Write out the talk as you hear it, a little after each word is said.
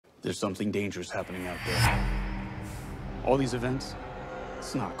There's something dangerous happening out there. All these events,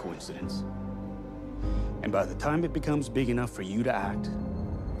 it's not a coincidence. And by the time it becomes big enough for you to act,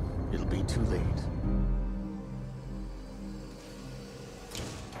 it'll be too late.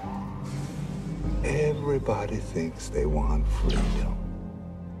 Everybody thinks they want freedom.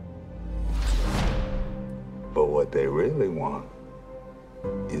 But what they really want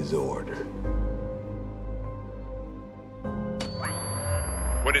is order.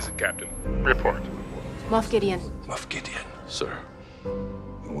 What is it, Captain? Report. Moff Gideon. Moff Gideon, sir.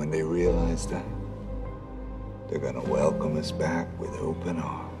 And when they realize that, they're gonna welcome us back with open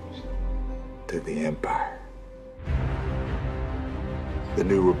arms to the Empire. The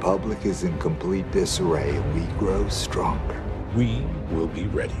New Republic is in complete disarray, and we grow stronger. We will be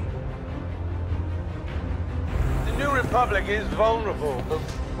ready. The New Republic is vulnerable, but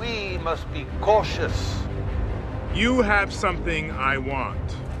we must be cautious. You have something I want.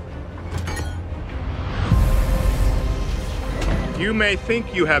 You may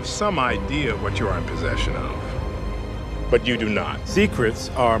think you have some idea what you are in possession of, but you do not. Secrets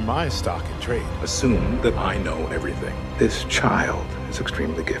are my stock in trade. Assume that I know everything. This child is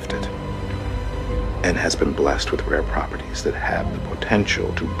extremely gifted and has been blessed with rare properties that have the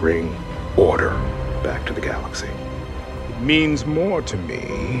potential to bring order back to the galaxy. It means more to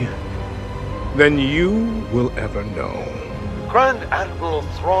me than you will ever know. Grand Admiral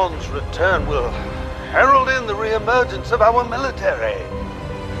Thrawn's return will herald in the reemergence of our military.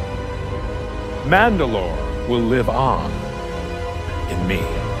 Mandalore will live on in me.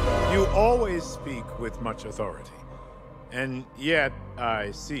 You always speak with much authority, and yet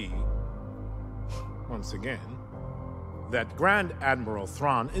I see, once again, that Grand Admiral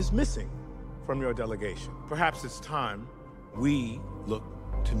Thrawn is missing from your delegation. Perhaps it's time we look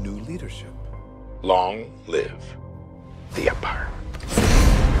to new leadership. Long live the Empire.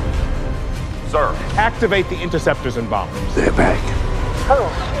 Sir, activate the interceptors and bombers. They're back.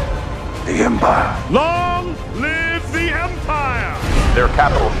 The Empire. Long live the Empire! Their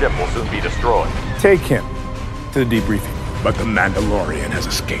capital ship will soon be destroyed. Take him to the debriefing. But the Mandalorian has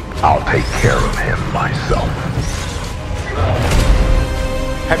escaped. I'll take care of him myself.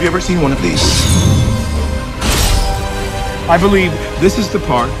 Have you ever seen one of these? I believe this is the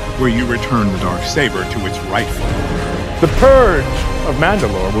part where you return the Darksaber to its rightful owner. The purge of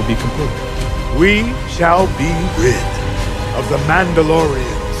Mandalore will be complete. We shall be rid of the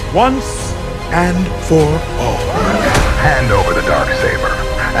Mandalorians once and for all. Hand over the Darksaber,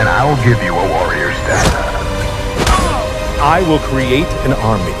 and I will give you a warrior's death. I will create an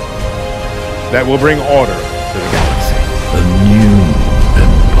army that will bring order to the galaxy. A new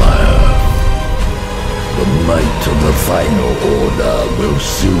empire. The might of the final order will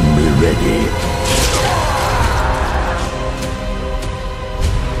soon be ready.